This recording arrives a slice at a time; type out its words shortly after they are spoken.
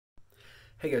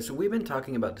Hey guys, so we've been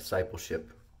talking about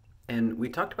discipleship, and we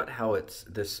talked about how it's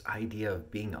this idea of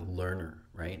being a learner,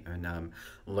 right? And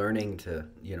learning to,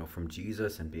 from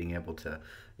Jesus and being able to,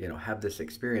 have this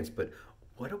experience. But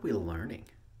what are we learning?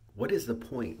 What is the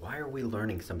point? Why are we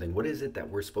learning something? What is it that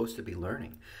we're supposed to be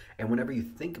learning? And whenever you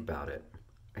think about it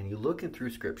and you look in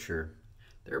through Scripture,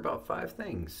 there are about five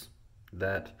things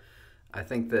that I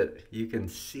think that you can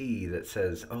see that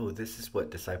says, oh, this is what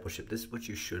discipleship, this is what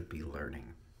you should be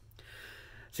learning.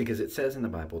 See, because it says in the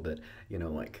Bible that,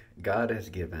 God has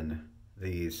given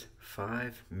these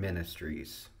five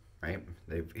ministries, right?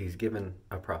 He's given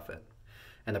a prophet,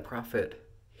 and the prophet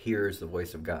hears the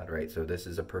voice of God, right? So this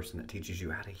is a person that teaches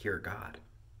you how to hear God.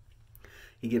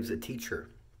 He gives a teacher,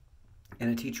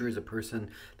 and a teacher is a person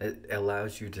that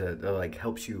allows you to,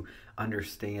 helps you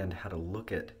understand how to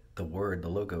look at the word, the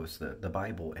logos, the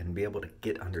Bible, and be able to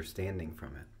get understanding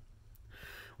from it.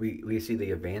 We see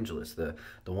the evangelist, the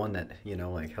one that,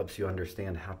 helps you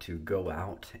understand how to go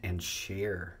out and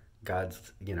share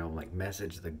God's,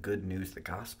 message, the good news, the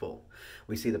gospel.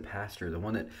 We see the pastor, the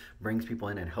one that brings people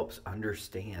in and helps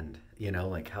understand,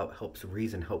 how helps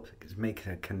reason, helps make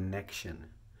a connection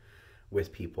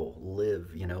with people,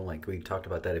 live, like we talked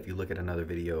about that. If you look at another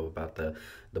video about the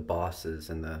bosses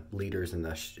and the leaders and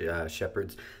the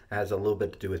shepherds, it has a little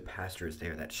bit to do with pastors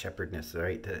there, that shepherdness,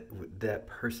 right? That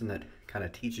person that kind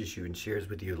of teaches you and shares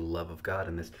with you the love of God,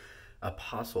 and this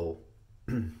apostle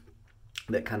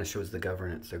that kind of shows the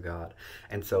governance of God.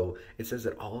 And so it says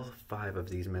that all five of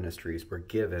these ministries were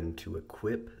given to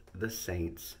equip the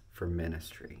saints for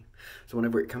ministry. So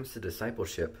whenever it comes to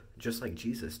discipleship, just like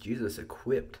Jesus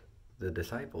equipped the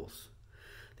disciples.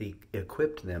 He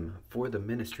equipped them for the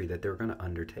ministry that they were going to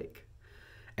undertake.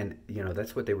 And,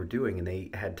 that's what they were doing. And they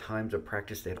had times of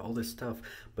practice. They had all this stuff.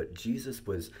 But Jesus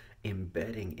was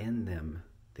embedding in them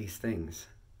these things,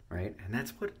 right? And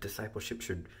that's what discipleship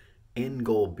should end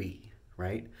goal be,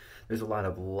 right? There's a lot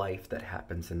of life that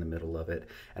happens in the middle of it.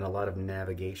 And a lot of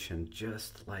navigation,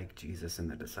 just like Jesus and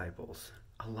the disciples.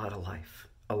 A lot of life.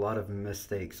 A lot of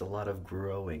mistakes, a lot of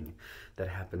growing that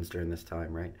happens during this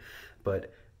time, right?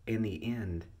 But in the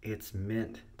end, it's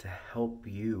meant to help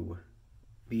you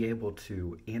be able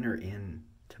to enter into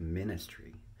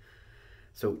ministry.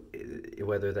 So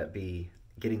whether that be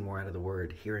getting more out of the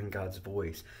word, hearing God's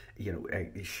voice,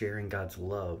 sharing God's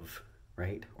love,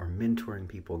 right? Or mentoring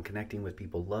people and connecting with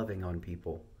people, loving on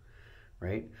people,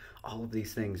 right? All of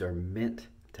these things are meant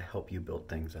to help you build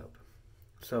things up.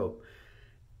 So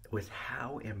with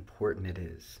how important it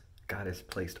is, God has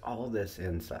placed all this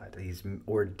inside. He's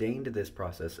ordained this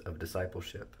process of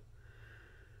discipleship.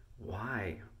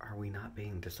 Why are we not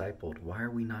being discipled? Why are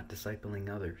we not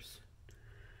discipling others?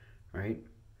 Right?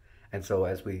 And so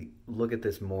as we look at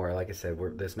this more, like I said,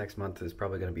 this next month is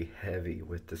probably going to be heavy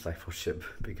with discipleship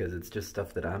because it's just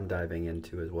stuff that I'm diving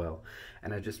into as well.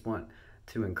 And I just want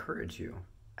to encourage you,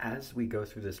 as we go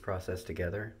through this process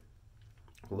together,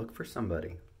 look for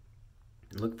somebody.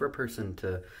 Look for a person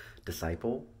to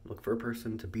disciple. Look for a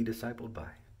person to be discipled by,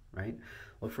 right?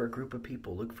 Look for a group of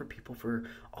people. Look for people for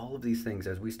all of these things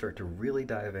as we start to really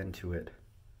dive into it.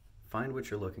 Find what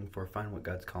you're looking for. Find what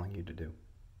God's calling you to do.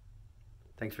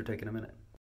 Thanks for taking a minute.